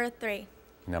 Number 3.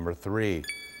 Number 3.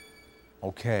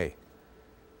 Okay.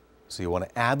 So you want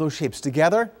to add those shapes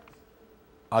together.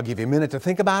 I'll give you a minute to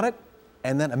think about it,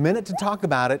 and then a minute to talk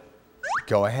about it.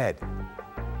 Go ahead.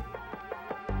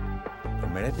 The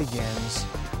minute begins.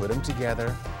 Put them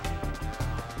together.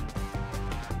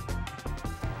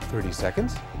 30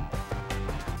 seconds. 3,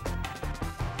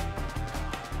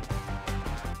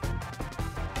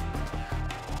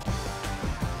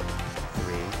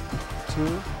 2,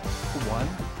 1.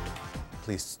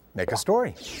 Please make a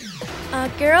story. A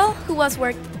girl who was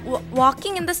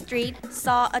walking in the street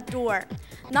saw a door.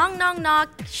 Knock, knock, knock.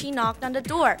 She knocked on the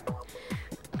door.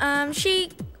 She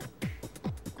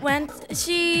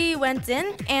went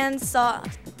in and saw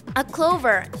a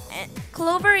clover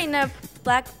in a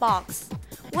black box.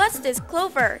 What's this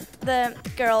clover? The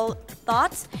girl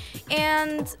thought.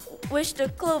 And wish the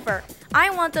clover? I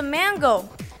want a mango.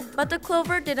 But the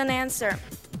clover didn't answer.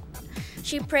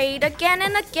 She prayed again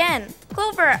and again.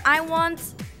 Clover, I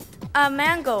want a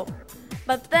mango.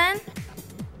 But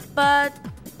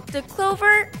the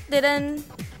clover didn't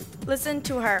listen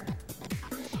to her.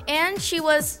 And she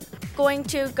was going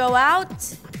to go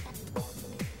out.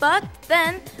 But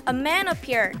then a man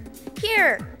appeared.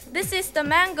 Here, this is the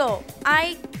mango.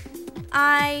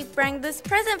 I bring this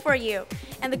present for you.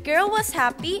 And the girl was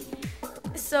happy.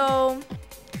 So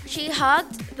she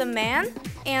hugged the man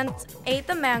and ate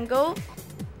the mango.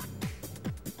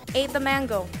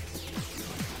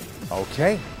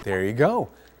 Okay, there you go.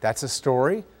 That's a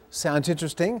story. Sounds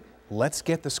interesting. Let's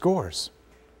get the scores.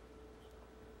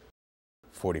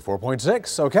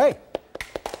 44.6, okay.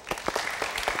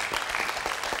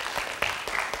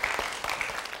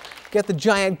 Get the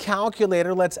giant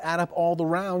calculator. Let's add up all the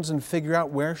rounds and figure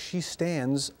out where she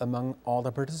stands among all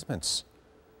the participants.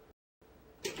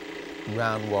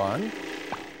 Round 1,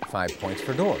 5 points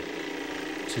for Door.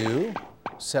 2,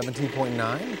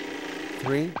 17.9.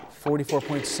 3,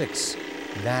 44.6.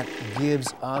 That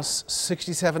gives us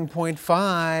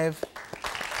 67.5.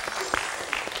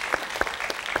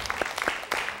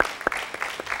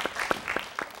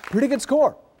 Pretty good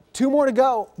score. 2 more to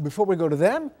go. Before we go to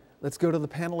them, let's go to the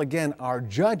panel again, our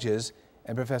judges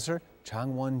and Professor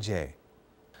Chang Won-jae.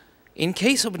 In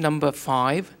case of number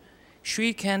 5,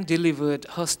 she can deliver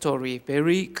her story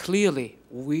very clearly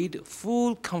with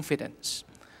full confidence.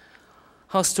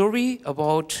 Her story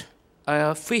about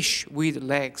a fish with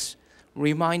legs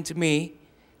reminds me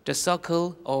the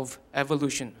circle of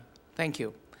evolution. Thank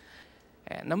you.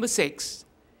 Number 6,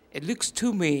 it looks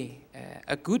to me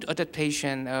a good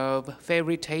adaptation of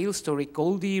fairy tale story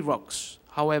Goldilocks.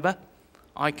 However,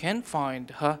 I can't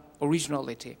find her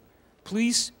originality.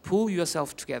 Please pull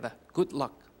yourself together. Good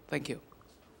luck. Thank you.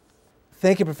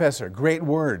 Thank you, Professor. Great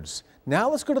words. Now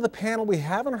let's go to the panel. We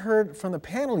haven't heard from the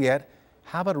panel yet.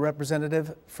 How about a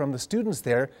representative from the students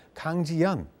there, Kang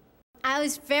Ji-yeon? I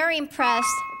was very impressed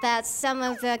that some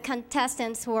of the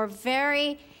contestants were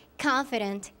very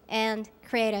confident and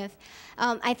creative.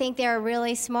 I think they are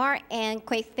really smart and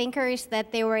quick thinkers,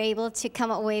 that they were able to come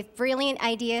up with brilliant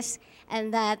ideas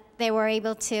and that they were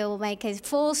able to make a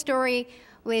full story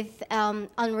with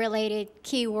unrelated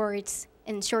keywords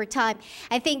in short time.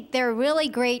 I think they're really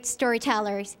great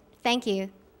storytellers. Thank you.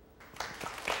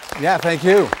 Yeah, thank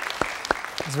you.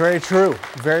 It's very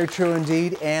true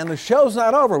indeed. And the show's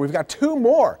not over. We've got 2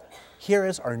 more. Here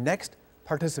is our next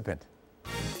participant.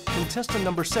 Contestant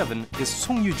number 7 is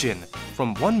Yoo-jin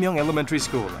from Wonmyong Elementary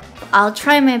School. I'll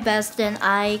try my best and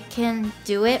I can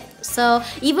do it. So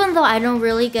even though I don't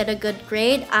really get a good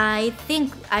grade, I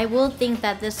will think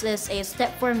that this is a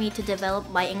step for me to develop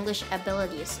my English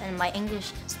abilities and my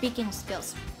English speaking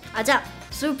skills. Aja,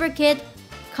 super kid,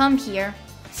 come here.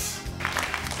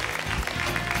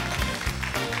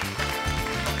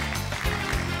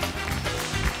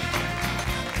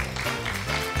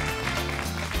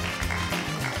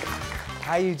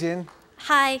 Hi, Yoo-jin.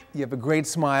 Hi. You have a great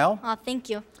smile. Oh, thank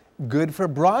you. Good for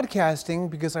broadcasting,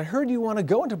 because I heard you want to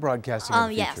go into broadcasting in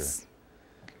the future. Yes.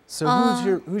 So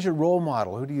who's your role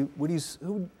model?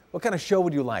 What kind of show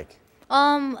would you like?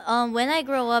 When I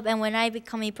grow up and when I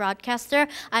become a broadcaster,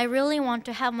 I really want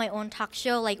to have my own talk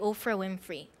show like Oprah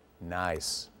Winfrey.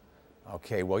 Nice.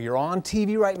 Okay, well, you're on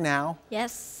TV right now.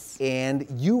 Yes. And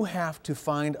you have to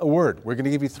find a word. We're going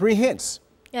to give you 3 hints.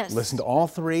 Yes. Listen to all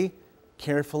 3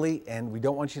 carefully, and we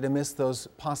don't want you to miss those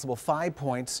possible 5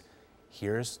 points.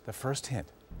 Here's the first hint.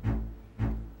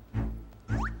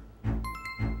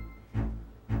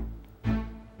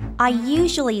 I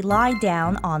usually lie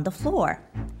down on the floor.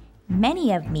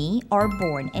 Many of me are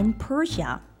born in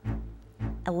Persia.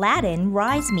 Aladdin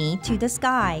rides me to the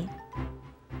sky.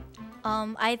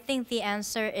 I think the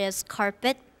answer is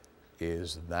carpet.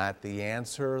 Is that the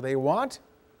answer they want?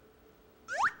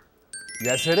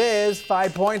 Yes, it is.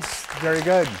 5 points. Very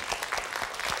good.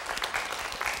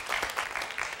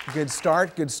 Good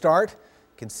start, good start.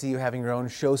 Can see you having your own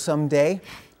show someday.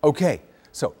 Okay,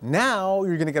 so now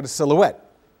you're going to get a silhouette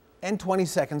and 20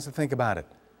 seconds to think about it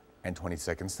and 20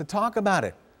 seconds to talk about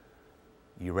it.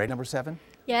 You ready, number 7?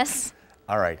 Yes.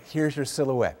 All right, here's your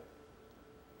silhouette.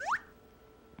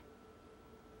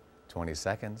 20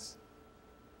 seconds.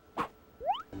 3,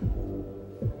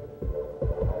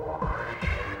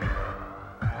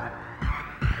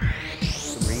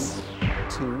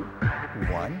 2,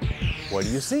 1.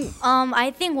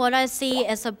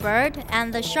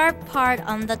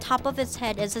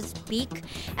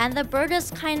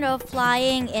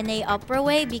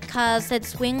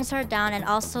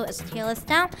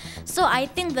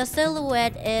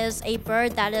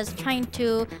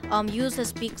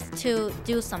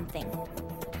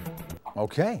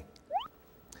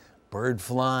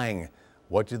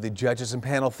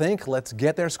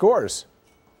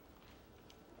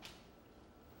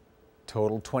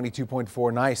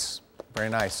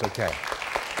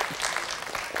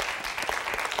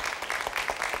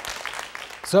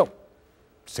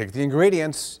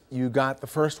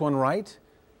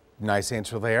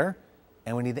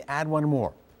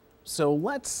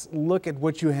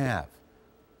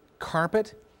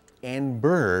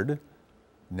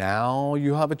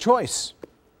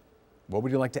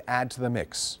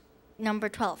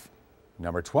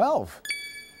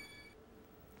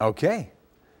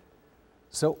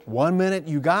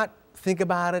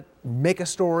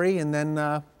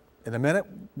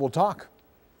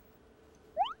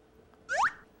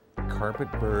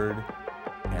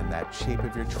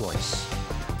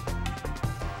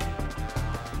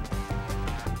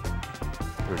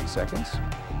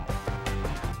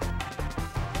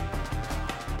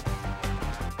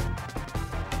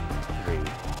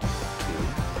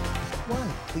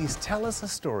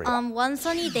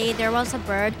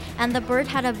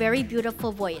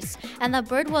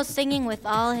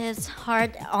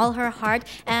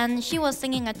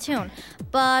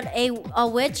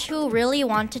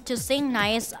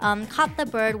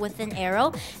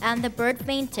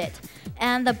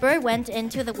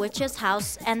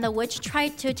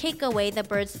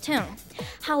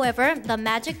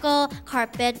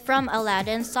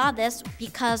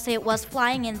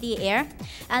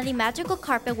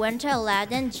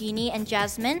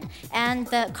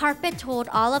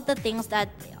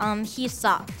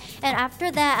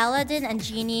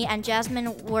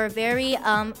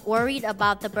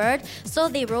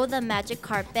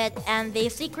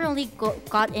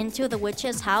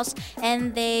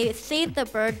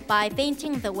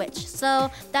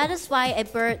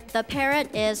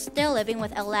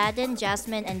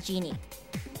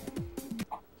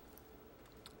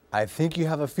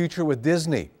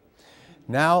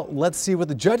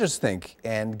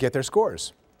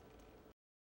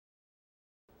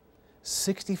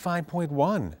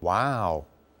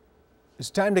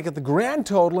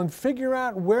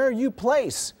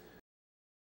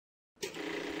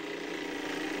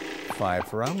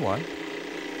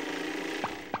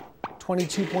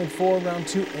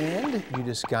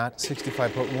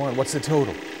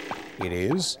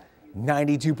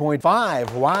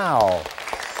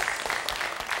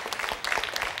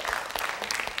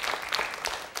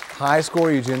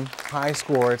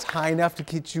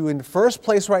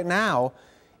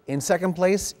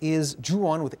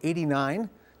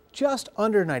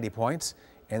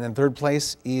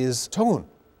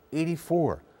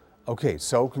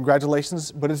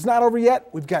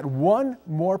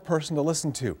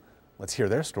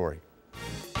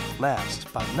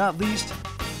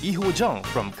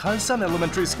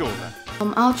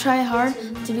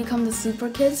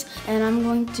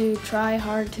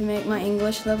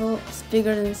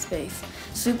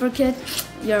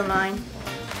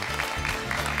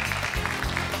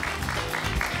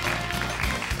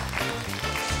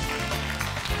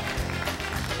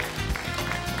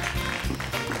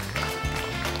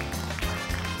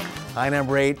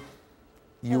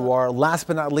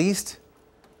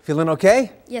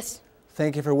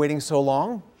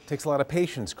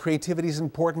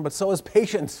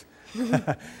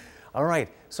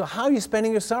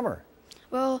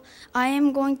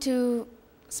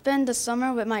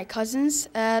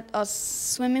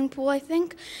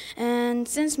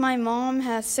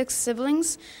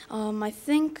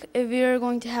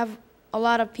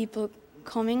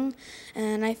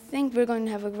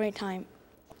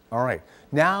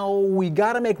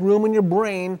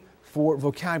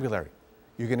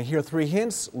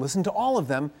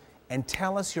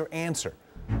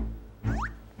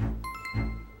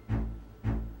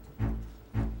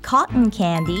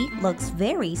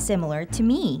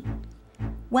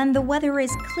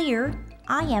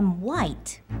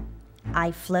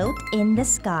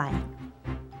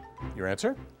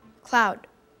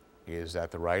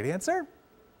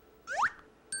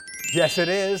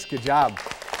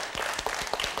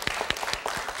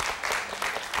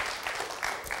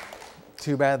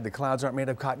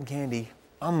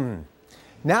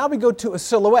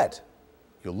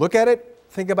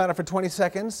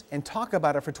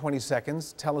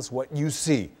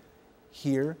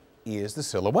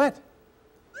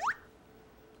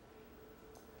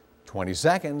 20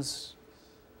 seconds.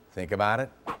 Think about it.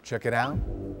 Check it out.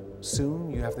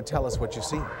 Soon you have to tell us what you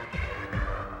see.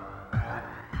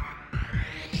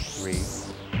 3,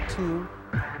 2,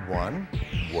 1.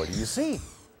 What do you see?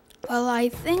 Well, I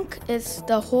think it's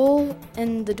the hole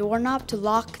in the doorknob to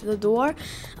lock the door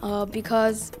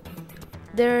because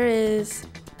there is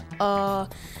a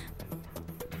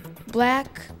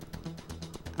black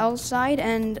outside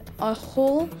and a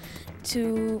hole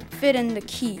to fit in the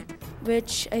key,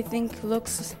 which I think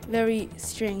looks very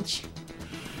strange.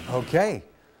 Okay,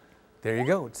 there you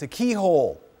go. It's a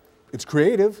keyhole. It's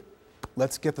creative.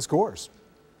 Let's get the scores.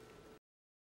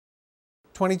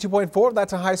 22.4,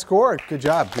 that's a high score. Good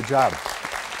job, good job.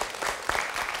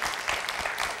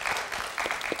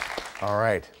 All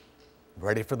right,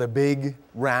 ready for the big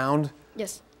round?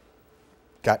 Yes.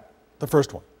 Got the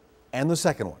first one and the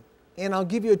second one. And I'll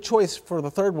give you a choice for the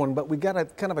third one, but we got a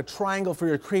kind of a triangle for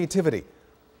your creativity.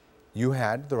 You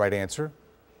had the right answer.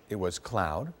 It was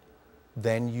cloud.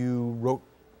 Then you wrote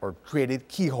or created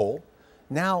keyhole.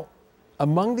 Now,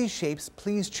 among these shapes,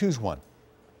 please choose one.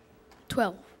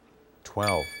 12.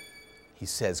 12. He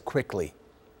says quickly.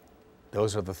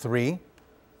 Those are the three.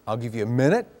 I'll give you a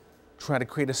minute. Try to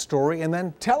create a story and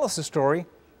then tell us a story.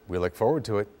 We look forward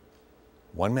to it.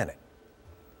 1 minute.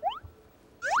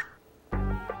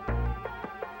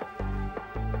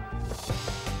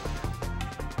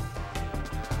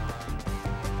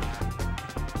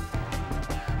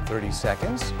 $30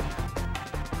 seconds. 5,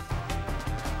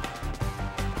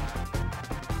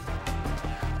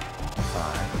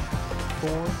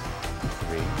 4,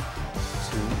 3,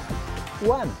 2,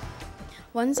 1.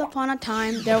 Once upon a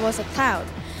time, there was a cloud,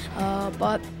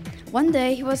 but one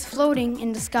day he was floating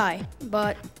in the sky,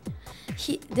 but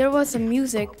there was a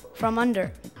music from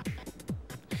under.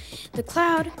 The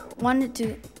cloud wanted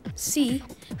to see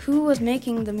who was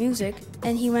making the music,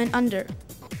 and he went under.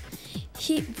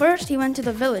 First, he went to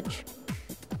the village.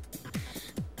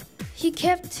 He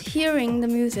kept hearing the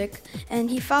music, and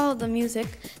he followed the music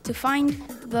to find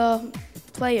the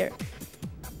player.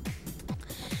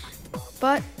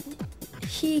 But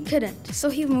he couldn't, so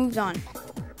he moved on.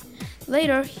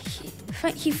 Later,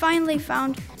 he finally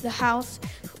found the house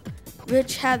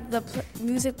which had the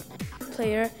music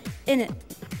player in it.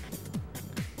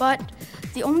 But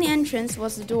the only entrance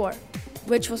was the door,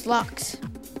 which was locked.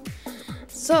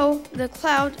 So the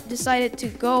cloud decided to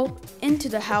go into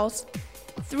the house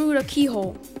through the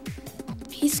keyhole.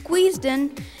 He squeezed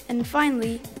in and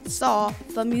finally saw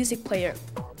the music player.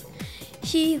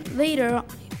 He later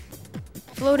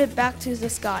floated back to the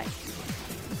sky.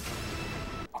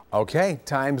 Okay,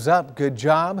 time's up. Good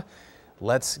job.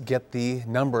 Let's get the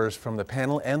numbers from the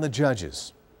panel and the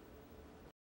judges.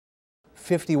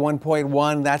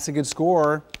 51.1, that's a good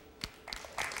score.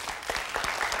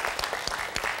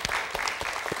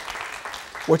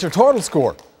 What's your total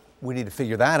score? We need to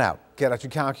figure that out. Get out your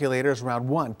calculators. Round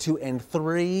 1, 2, and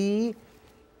 3.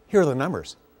 Here are the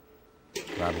numbers.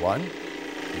 Round 1, you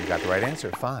got the right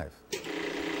answer, 5.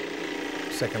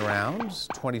 Second round,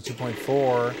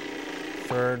 22.4.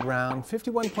 Third round,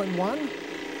 51.1.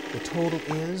 The total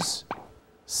is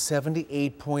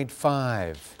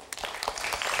 78.5.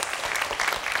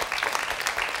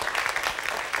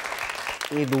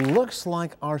 It looks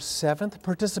like our 7th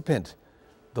participant,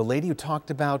 the lady who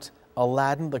talked about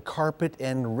Aladdin, the carpet,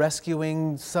 and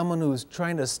rescuing someone who's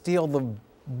trying to steal the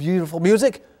beautiful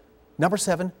music. Number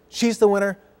 7, she's the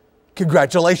winner.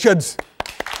 Congratulations.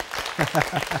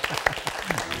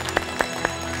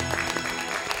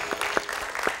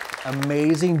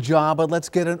 Amazing job, but let's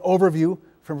get an overview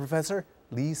from Professor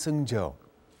Lee Seung-jo.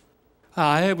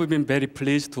 I have been very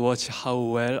pleased to watch how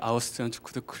well our students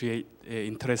could create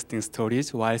interesting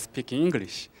stories while speaking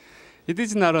English. It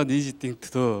is not an easy thing to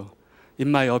do.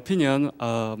 In my opinion,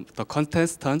 the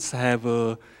contestants have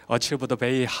achieved a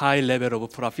very high level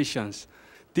of proficiency.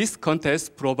 This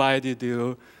contest provided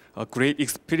you a great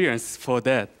experience for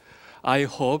that. I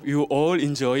hope you all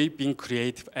enjoy being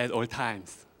creative at all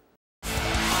times.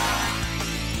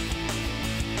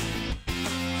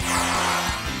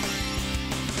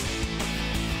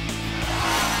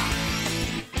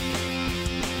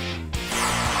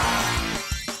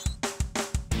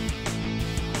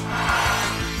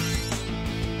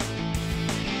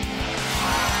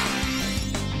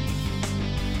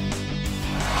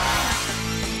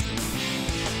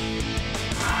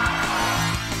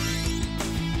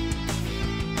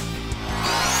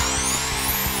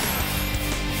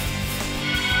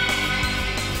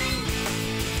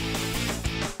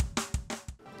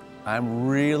 I'm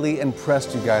really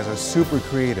impressed. You guys are super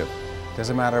creative.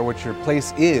 Doesn't matter what your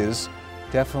place is,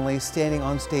 definitely standing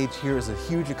on stage here is a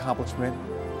huge accomplishment.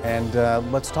 And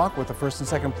let's talk with the first and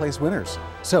second place winners.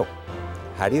 So,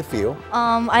 how do you feel?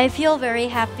 I feel very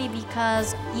happy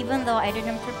because even though I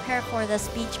didn't prepare for the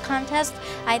speech contest,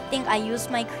 I think I used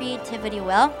my creativity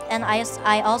well. And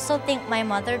I also thank my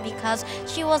mother because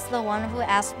she was the one who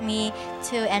asked me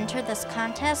to enter this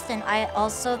contest. And I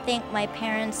also thank my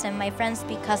parents and my friends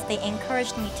because they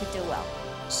encouraged me to do well.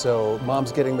 So,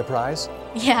 Mom's getting the prize?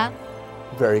 Yeah.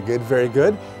 Very good, very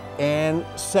good. And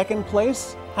second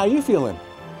place, how are you feeling?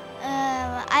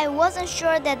 I wasn't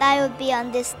sure that I would be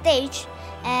on this stage,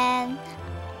 and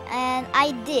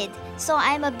I did. So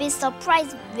I'm a bit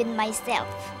surprised with myself,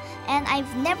 and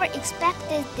I've never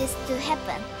expected this to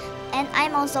happen. And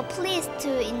I'm also pleased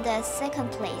to in the second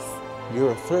place.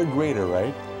 You're a third grader,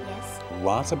 right? Yes.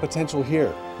 Lots of potential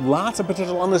here. Lots of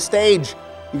potential on the stage.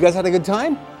 You guys had a good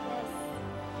time?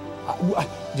 Yes.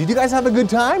 Did you guys have a good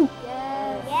time?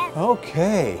 Yes.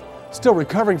 Okay. Still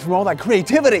recovering from all that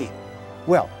creativity.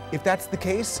 Well, if that's the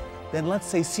case, then let's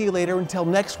say see you later until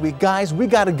next week. Guys, we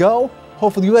gotta go.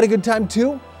 Hopefully you had a good time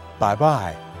too.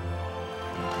 Bye-bye.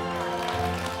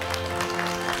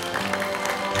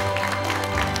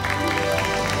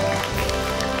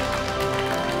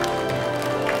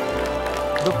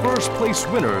 The first place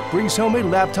winner brings home a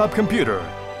laptop computer.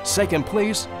 Second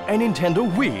place, a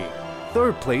Nintendo Wii.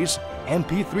 Third place,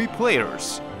 MP3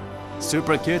 players.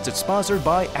 Superkids is sponsored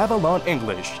by Avalon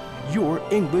English, your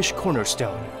English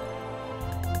cornerstone.